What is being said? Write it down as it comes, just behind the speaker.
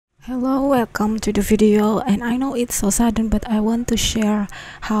Hello, welcome to the video. And I know it's so sudden, but I want to share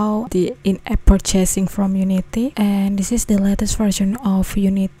how the in-app purchasing from Unity, and this is the latest version of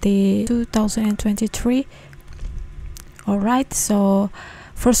Unity 2023. Alright, so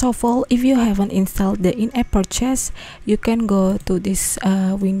first of all, if you haven't installed the in-app purchase, you can go to this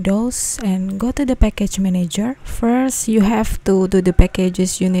Windows and go to the package manager. First, you have to do the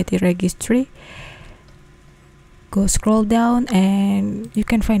packages Unity registry. Go scroll down and you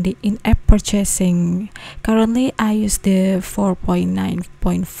can find the in-app purchasing. Currently I use the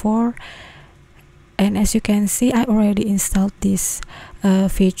 4.9.4, and as you can see I already installed this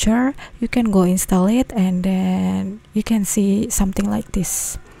feature. You can go install it and then you can see something like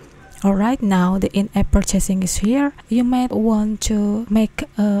this. Alright, now the in-app purchasing is here. You might want to make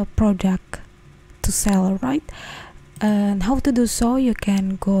a product to sell, right? And how to do so, you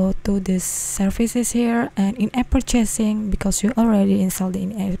can go to this services here and in-app purchasing. Because you already installed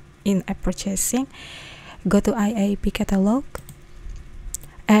the in-app purchasing, go to IAP catalog,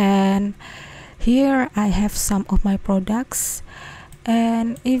 and here I have some of my products.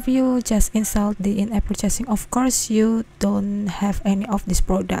 And if you just install the in-app purchasing, of course you don't have any of this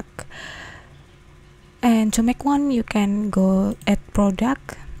product. And to make one, you can go add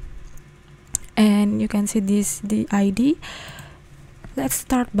product, and you can see the ID. Let's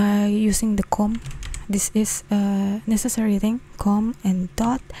start by using the com. This is a necessary thing, com and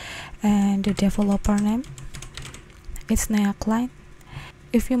dot, and the developer name, it's neeaclyne.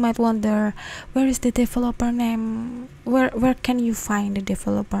 If you might wonder where is the developer name, where can you find the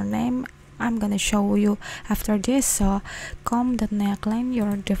developer name, I'm gonna show you after this. So com.neeaclyne,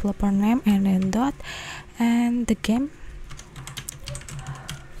 your developer name, and then dot, and the game.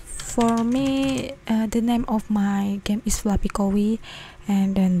 For me, the name of my game is Flappy Kowi,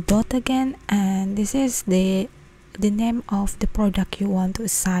 and then dot again, and this is the name of the product you want to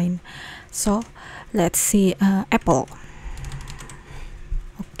assign. So let's see, Apple.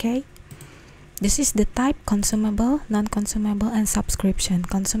 Okay, this is the type: consumable, non-consumable, and subscription.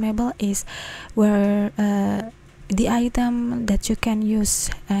 Consumable is where the item that you can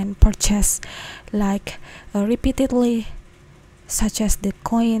use and purchase like repeatedly, such as the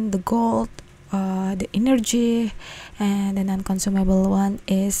coin, the gold, the energy. And the non-consumable one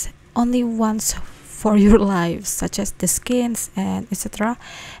is only once for your life, such as the skins and etc.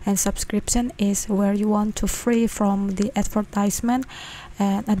 And subscription is where you want to free from the advertisement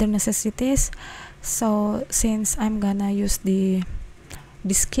and other necessities. So since I'm gonna use the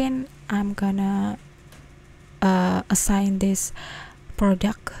skin, I'm gonna assign this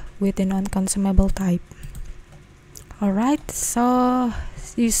product with the non-consumable type. Alright, so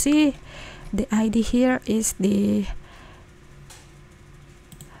you see the ID here is the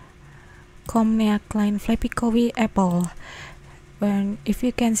com neeaclyne Flappy Kowi Apple. When if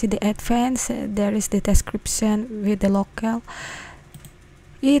you can see the advanced, there is the description with the local.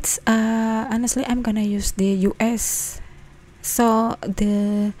 It's honestly I'm gonna use the US, so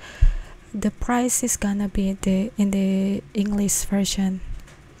the price is gonna be in the English version,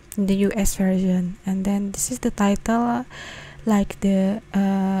 the US version. And then this is the title, like the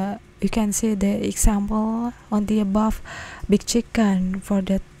you can see the example on the above, big chicken for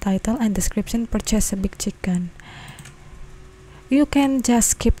the title, and description: purchase a big chicken. You can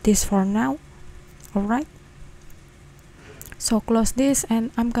just skip this for now. Alright, so close this,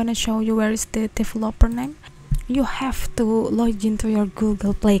 and I'm gonna show you where is the developer name. You have to log into your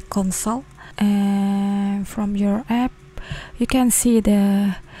Google Play console, and from your app you can see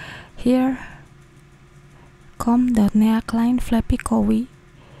the here com.neeaclyne Flappy Kowi.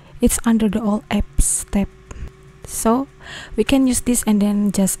 It's under the all apps tab, so we can use this and then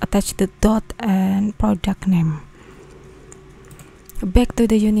just attach the dot and product name. Back to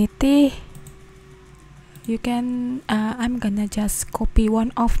the Unity, you can I'm gonna just copy one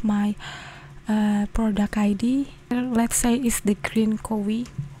of my product ID. Let's say it's the green Kowi.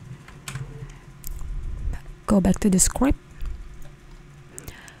 Go back to the script.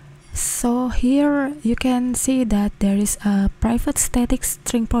 So here you can see that there is a private static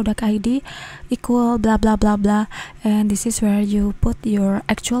string product ID equal blah blah blah blah, and this is where you put your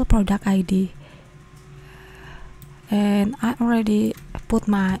actual product ID. And I already put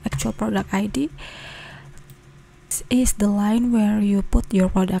my actual product ID. This is the line where you put your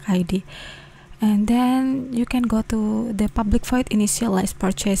product ID. And then you can go to the public void initialize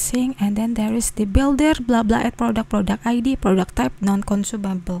purchasing, and then there is the builder blah blah add product ID, product type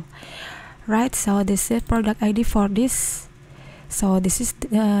non-consumable. Right, so this is product ID for this. So this is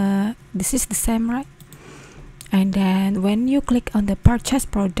the same, right? And then when you click on the purchase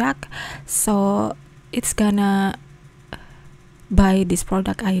product, so it's gonna by this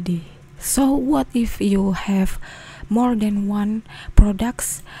product ID. So what if you have more than one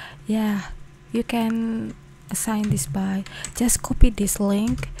products? Yeah, you can assign this by just copy this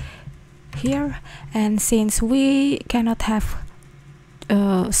link here, and since we cannot have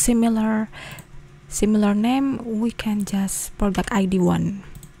similar name, we can just product ID 1.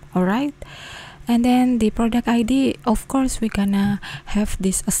 all right, and then the product ID, of course, we're gonna have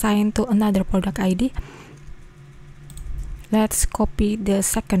this assigned to another product ID. Let's copy the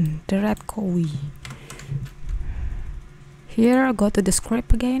second, the red Kowi. Here, go to the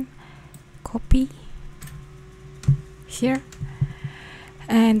script again, copy here,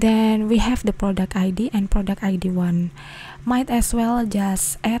 and then we have the product ID and product ID 1. Might as well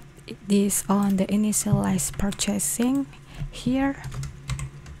just add this on the initialized purchasing here,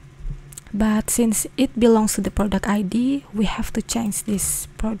 but since it belongs to the product ID, we have to change this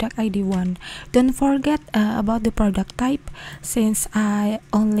product ID 1. Don't forget about the product type. Since I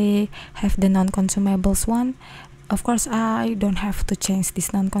only have the non-consumables one, of course I don't have to change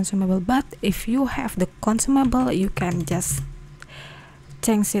this non-consumable, but if you have the consumable, you can just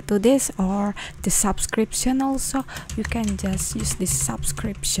change it to this, or the subscription also, you can just use this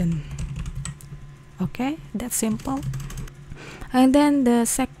subscription. Okay, that's simple. And then the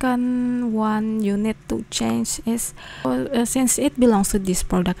second one you need to change is since it belongs to this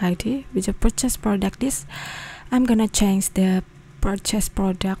product ID, which is purchase product this, I'm gonna change the purchase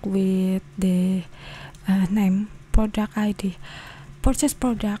product with the name product ID, purchase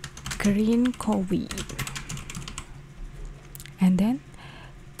product green Kowi, and then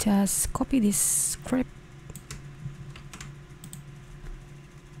just copy this script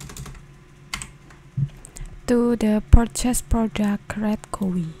to the purchase product red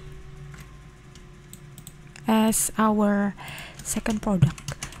Kowi as our second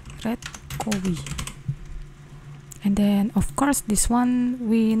product, red Kowi. And then of course this one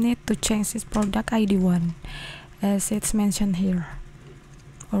we need to change this product ID 1 as it's mentioned here.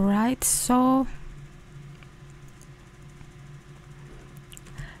 Alright, so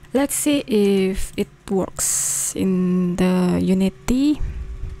let's see if it works in the Unity.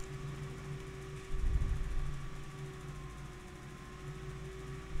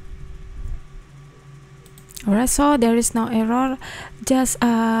 Alright, so there is no error. Just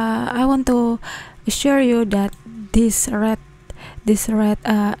I want to assure you that this red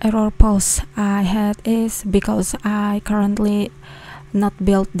error post I had is because I currently not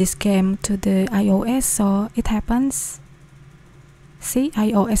built this game to the iOS, so it happens. See,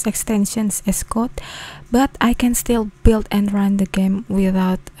 iOS extensions as code, but I can still build and run the game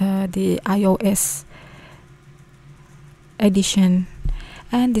without the iOS edition.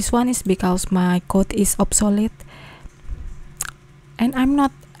 And this one is because my code is obsolete, and I'm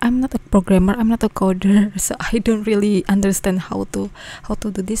not a programmer, I'm not a coder, so I don't really understand how to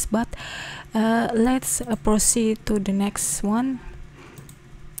do this. But let's proceed to the next one.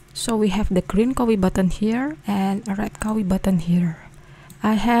 So we have the green Kowi button here and a red Kowi button here.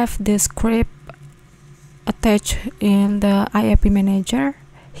 I have the script attached in the IAP manager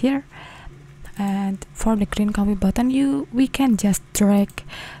here. And for the green Kowi button, we can just drag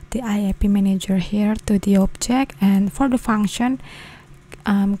the IAP manager here to the object, and for the function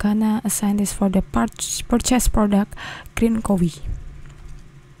I'm gonna assign this for the purchase product green Kowi.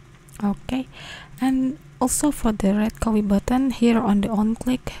 Okay, and also for the red Kowi button here on the on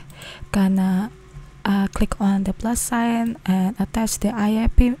click, gonna click on the plus sign and attach the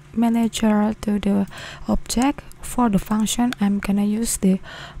IAP manager to the object. For the function, I'm gonna use the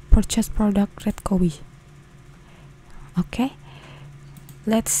purchase product red Kowi. Okay,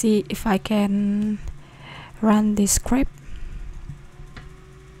 let's see if I can run this script.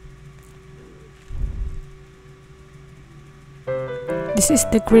 This is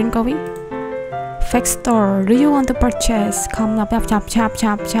the green Kowi. Fake store, do you want to purchase? Come up, chap.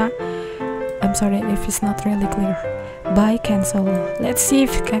 I'm sorry if it's not really clear. Buy, cancel. Let's see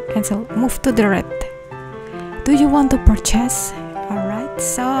if you can cancel. Move to the red. Do you want to purchase? Alright,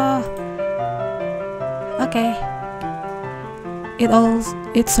 so okay,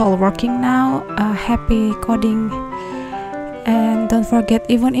 it's all working now. Happy coding, and don't forget,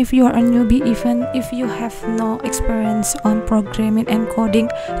 even if you are a newbie, even if you have no experience on programming and coding,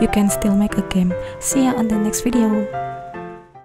 you can still make a game. See ya on the next video.